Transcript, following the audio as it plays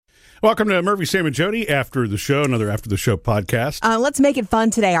Welcome to Murphy, Sam, and Jody After the Show, another After the Show podcast. Let's make it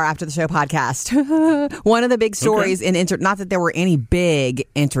fun today, our After the Show podcast. One of the big stories not that there were any big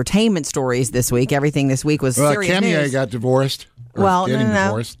entertainment stories this week. Everything this week was serious Kanye news. got divorced. Well,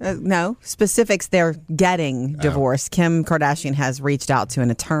 Divorced. No. Specifics, they're getting divorced. Kim Kardashian has reached out to an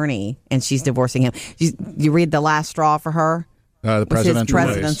attorney, and she's divorcing him. You read the last straw for her? The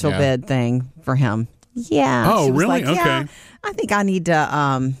presidential bid thing for him. Yeah. Oh, she was really? like, okay. I think I need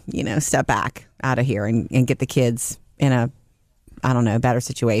to, step back out of here and get the kids in a, better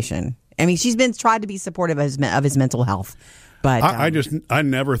situation. I mean, she's tried to be supportive of his mental health, but I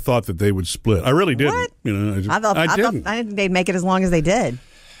never thought that they would split. I really didn't. What? I didn't think they'd make it as long as they did.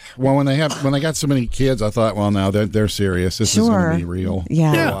 Well, when they got so many kids, I thought, well, now they're serious. This is going to be real.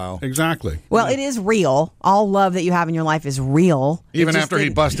 Yeah. For a while. Exactly. Well, it is real. All love that you have in your life is real. Even after he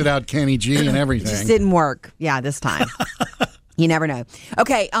busted out Kenny G and everything. It just didn't work. Yeah, this time. You never know.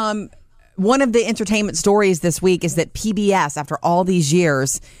 Okay, one of the entertainment stories this week is that PBS, after all these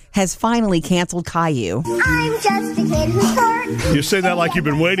years, has finally canceled Caillou. I'm just a kid who's bored. You say that like you've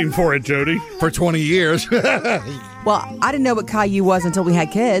been waiting for it, Jody. For 20 years. Well, I didn't know what Caillou was until we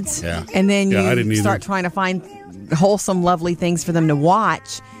had kids. Yeah. And then I didn't you either. start trying to find wholesome, lovely things for them to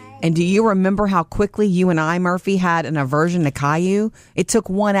watch. And do you remember how quickly you and I, Murphy, had an aversion to Caillou? It took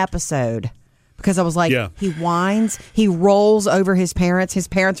one episode. Because I was like, He whines, he rolls over his parents. His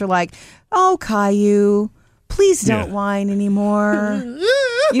parents are like, oh, Caillou, please don't whine anymore.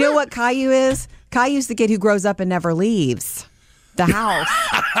 You know what Caillou is? Caillou's the kid who grows up and never leaves the house.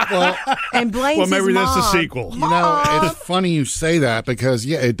 And blames Well, maybe his that's the mom. sequel. You know, it's funny you say that because,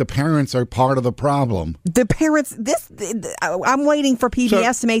 the parents are part of the problem. The parents, I'm waiting for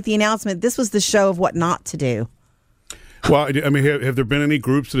PBS to make the announcement. This was the show of what not to do. Well, I mean, have there been any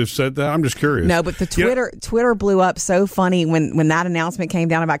groups that have said that? I'm just curious. No, but the Twitter blew up so funny when that announcement came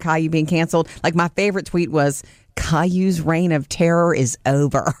down about Caillou being canceled. Like, my favorite tweet was, Caillou's reign of terror is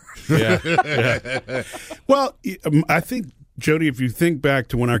over. Yeah. Well, I think, Jody, if you think back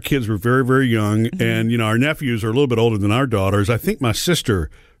to when our kids were very, very young, and, our nephews are a little bit older than our daughters, I think my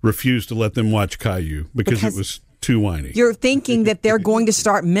sister refused to let them watch Caillou because it was too whiny. You're thinking that they're going to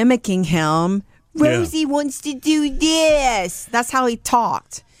start mimicking him. Rosie wants to do this. That's how he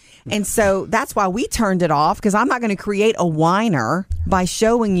talked. And so that's why we turned it off, because I'm not going to create a whiner by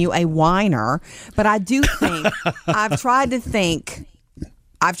showing you a whiner. But I do think, I've tried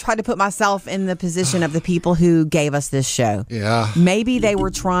to put myself in the position of the people who gave us this show. Yeah. Maybe they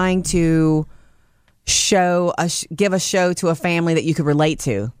were trying to give a show to a family that you could relate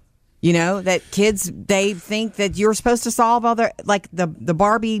to. That kids, they think that you're supposed to solve the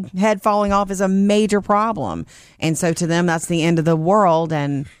Barbie head falling off is a major problem. And so to them, that's the end of the world.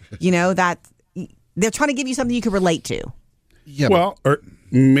 And, that they're trying to give you something you can relate to. Yeah. Well, or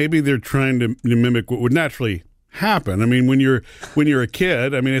maybe they're trying to mimic what would naturally happen. I mean, when you're a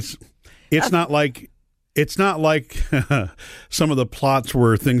kid, I mean, it's not like some of the plots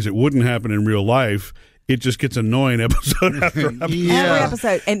were things that wouldn't happen in real life. It just gets annoying episode after episode. Every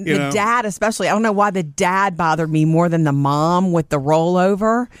episode. And the dad especially. I don't know why the dad bothered me more than the mom with the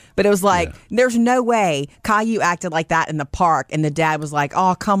rollover. But it was like, there's no way Caillou acted like that in the park. And the dad was like,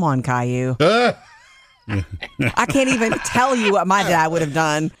 oh, come on, Caillou. I can't even tell you what my dad would have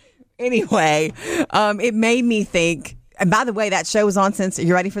done. Anyway, it made me think. And by the way, that show was on since,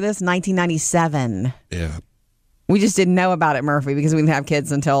 you ready for this? 1997. Yeah. We just didn't know about it, Murphy, because we didn't have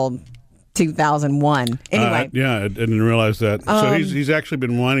kids until 2001. Anyway. I didn't realize that. So he's actually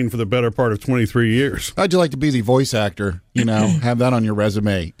been whining for the better part of 23 years. How'd you like to be the voice actor? Have that on your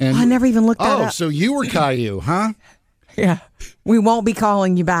resume. And I never even looked that up. Oh, so you were Caillou, huh? Yeah. We won't be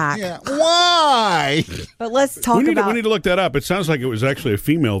calling you back. Yeah. Why? But let's talk We need about... to look that up. It sounds like it was actually a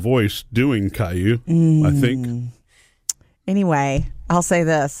female voice doing Caillou, I think. Anyway, I'll say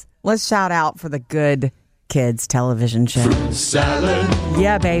this. Let's shout out for the Good Kids television show. Fruit salad.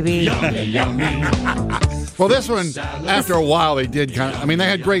 Yeah, baby. Yummy, yummy. Well, this one, after a while, they did they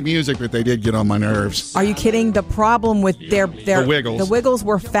had great music, but they did get on my nerves. Are you kidding? The problem with their The Wiggles. The Wiggles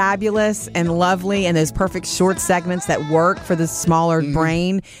were fabulous and lovely, and those perfect short segments that work for the smaller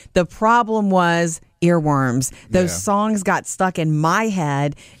brain. The problem was earworms. Those songs got stuck in my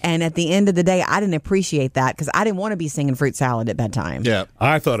head, and at the end of the day, I didn't appreciate that because I didn't want to be singing Fruit Salad at bedtime. Yeah.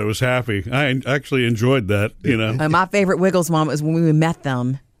 I thought it was happy. I actually enjoyed that, My favorite Wiggles moment was when we met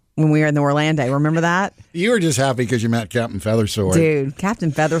them when we were in the Orlando. Remember that? You were just happy because you met Captain Feathersword. Dude,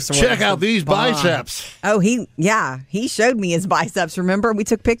 Captain Feathersword. Check out these biceps. Oh, he showed me his biceps. Remember? We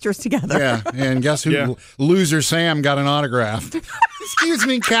took pictures together. Yeah, and guess who? Yeah. Loser Sam got an autograph. Excuse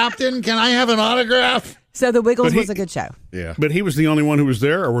me, Captain, can I have an autograph? So the Wiggles was a good show. Yeah. But he was the only one who was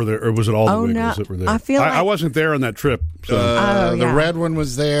there, or was it all the Wiggles that were there? I feel I wasn't there on that trip. So. The red one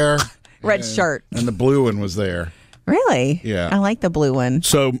was there. Red shirt. And the blue one was there. Really? Yeah. I like the blue one.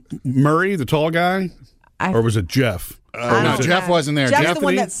 So Murray, the tall guy, or was it Jeff? No, Jeff wasn't there. Jeff's the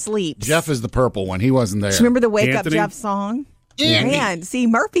one that sleeps. Jeff is the purple one. He wasn't there. Do you remember the Wake Anthony? Up Jeff song? Anthony. Man, see,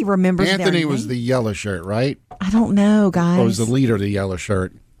 Murphy remembers Anthony their was name. the yellow shirt, right? I don't know, guys. Or was the leader of the yellow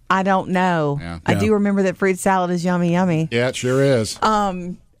shirt? I don't know. Yeah. I do remember that fruit salad is yummy, yummy. Yeah, it sure is.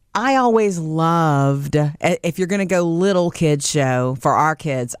 I always loved, if you're going to go little kids show for our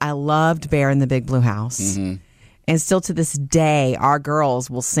kids, I loved Bear in the Big Blue House. Mm-hmm. And still to this day, our girls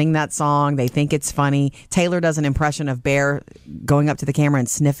will sing that song. They think it's funny. Taylor does an impression of Bear going up to the camera and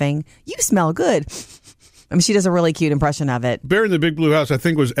sniffing. You smell good. I mean, she does a really cute impression of it. Bear in the Big Blue House, I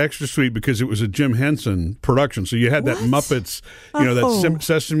think, was extra sweet because it was a Jim Henson production. So you had that Muppets, that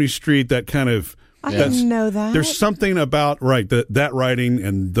Sesame Street, that kind of. I didn't know that. There's something about that writing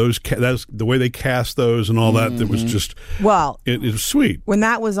and that's the way they cast those and all that was just it was sweet. When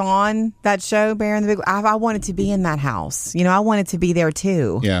that was on that show, Bear in the Big, I wanted to be in that house. I wanted to be there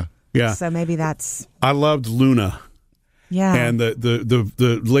too. Yeah. So maybe that's. I loved Luna. Yeah. And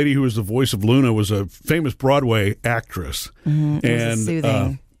the lady who was the voice of Luna was a famous Broadway actress. It was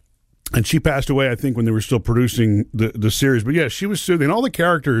soothing. And she passed away, I think, when they were still producing the series. But yeah, she was soothing. All the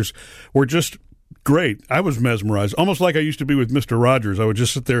characters were just great. I was mesmerized, almost like I used to be with Mr. Rogers. I would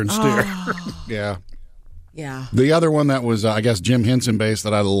just sit there and stare. Yeah. Yeah. The other one that was, I guess, Jim Henson based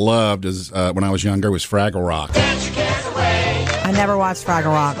that I loved is when I was younger was Fraggle Rock. I never watched Fraggle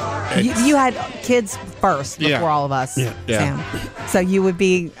Rock. You had kids first before all of us, Sam. So you would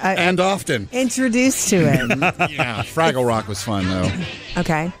be and often introduced to it. Yeah, Fraggle Rock was fun though.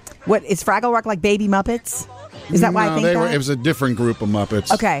 Okay. What is Fraggle Rock like? Baby Muppets? Is that why I think that? It was a different group of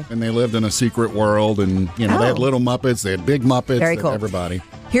Muppets. Okay. And they lived in a secret world, and they had little Muppets, they had big Muppets. Very cool. Everybody.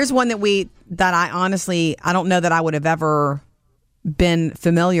 Here's one that I honestly I don't know that I would have ever been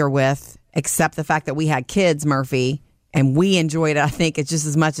familiar with, except the fact that we had kids, Murphy, and we enjoyed it. I think it's just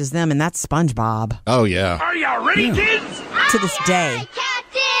as much as them, and that's SpongeBob. Oh yeah. Are you ready, kids? To this day.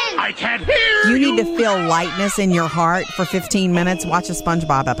 I can't hear You need to feel lightness in your heart for 15 minutes. Watch a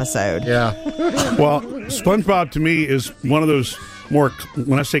SpongeBob episode. Yeah. Well, SpongeBob to me is one of those more,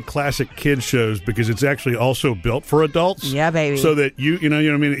 when I say classic kids shows, because it's actually also built for adults. Yeah, baby. So that you know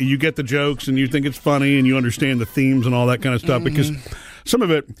what I mean? You get the jokes and you think it's funny and you understand the themes and all that kind of stuff. Because some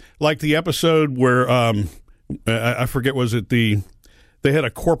of it, like the episode where, I forget, was it they had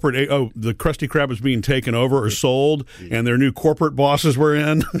a corporate, the Krusty Krab was being taken over or sold, and their new corporate bosses were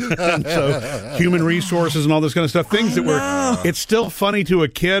in. So human resources and all this kind of stuff. Things that were, it's still funny to a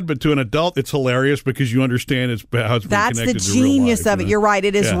kid, but to an adult, it's hilarious because you understand how it's been That's connected the to real genius life, of it. You're right.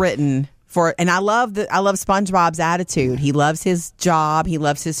 It is written for, and I love SpongeBob's attitude. He loves his job. He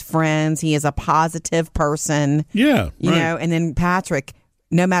loves his friends. He is a positive person. Yeah. You know, and then Patrick,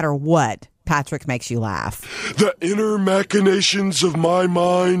 no matter what, Patrick makes you laugh. The inner machinations of my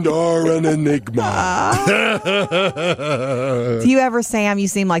mind are an enigma. Do you ever, Sam, you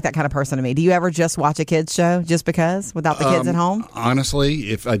seem like that kind of person to me. Do you ever just watch a kids show just because, without the kids at home?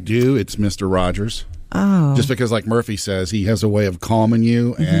 Honestly, if I do, it's Mr. Rogers. Oh. Just because, like Murphy says, he has a way of calming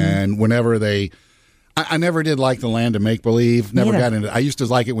you. And whenever I never did like the Land of Make Believe. Never got into it. I used to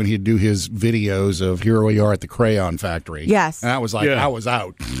like it when he'd do his videos of Here We Are at the Crayon Factory. Yes. And I was like, I was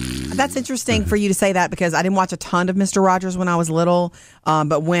out. That's interesting for you to say that because I didn't watch a ton of Mr. Rogers when I was little.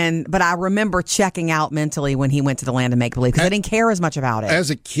 But I remember checking out mentally when he went to the Land of Make Believe because I didn't care as much about it. As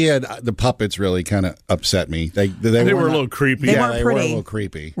a kid, the puppets really kind of upset me. They were a little creepy. They weren't they pretty. were a little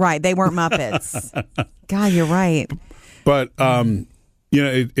creepy. Right. They weren't Muppets. God, you're right. But,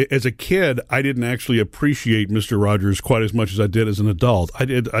 as a kid, I didn't actually appreciate Mr. Rogers quite as much as I did as an adult. I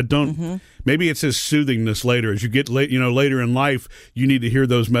don't. Maybe it's his soothingness later. As you get later in life, you need to hear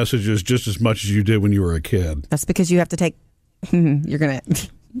those messages just as much as you did when you were a kid. That's because you have to take. You're gonna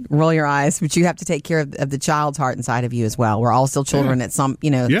roll your eyes, but you have to take care of the child's heart inside of you as well. We're all still children at some,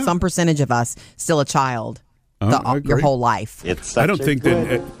 some percentage of us still a child. Your whole life. It's such I don't think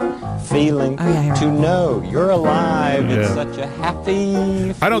that. feeling to know you're alive. Yeah. It's such a happy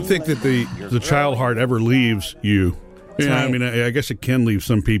feeling. I don't think that the child heart ever leaves you. Yeah, right. I mean, I guess it can leave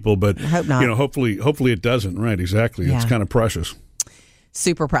some people, but I hope not. Hopefully it doesn't. Right? Exactly. Yeah. It's kind of precious.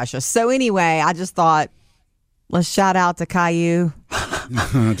 Super precious. So anyway, I just thought, let's shout out to Caillou.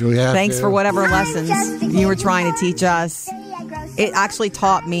 Do we have Thanks to? for whatever lessons you were trying to teach us. It actually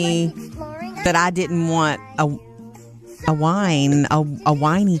taught me that I didn't want a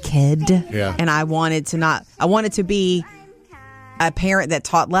whiny kid. Yeah. And I wanted to be a parent that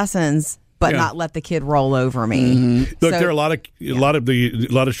taught lessons but not let the kid roll over me. Mm-hmm. Look, there are a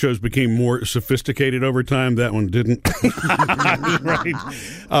lot of shows became more sophisticated over time. That one didn't. Right?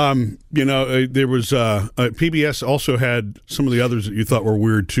 There was PBS also had some of the others that you thought were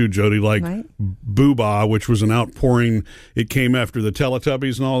weird too, Jody, like Boo-Bah, which was an outpouring. It came after the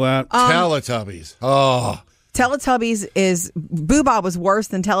Teletubbies and all that. Teletubbies. Oh, Teletubbies Boo-Bah was worse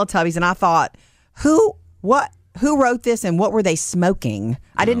than Teletubbies, and I thought, who wrote this and what were they smoking?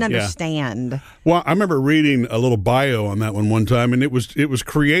 I didn't understand. Yeah. Well, I remember reading a little bio on that one time, and it was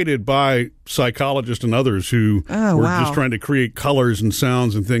created by psychologists and others who were just trying to create colors and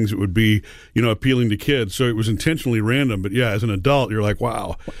sounds and things that would be, appealing to kids. So it was intentionally random. But as an adult, you're like,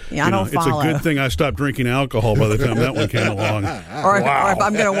 wow. Yeah, I don't follow. It's a good thing I stopped drinking alcohol by the time that one came along. Or if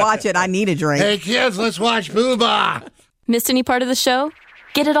I'm going to watch it, I need a drink. Hey, kids, let's watch Boo-Bah. Missed any part of the show?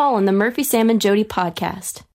 Get it all on the Murphy, Sam, and Jody podcast.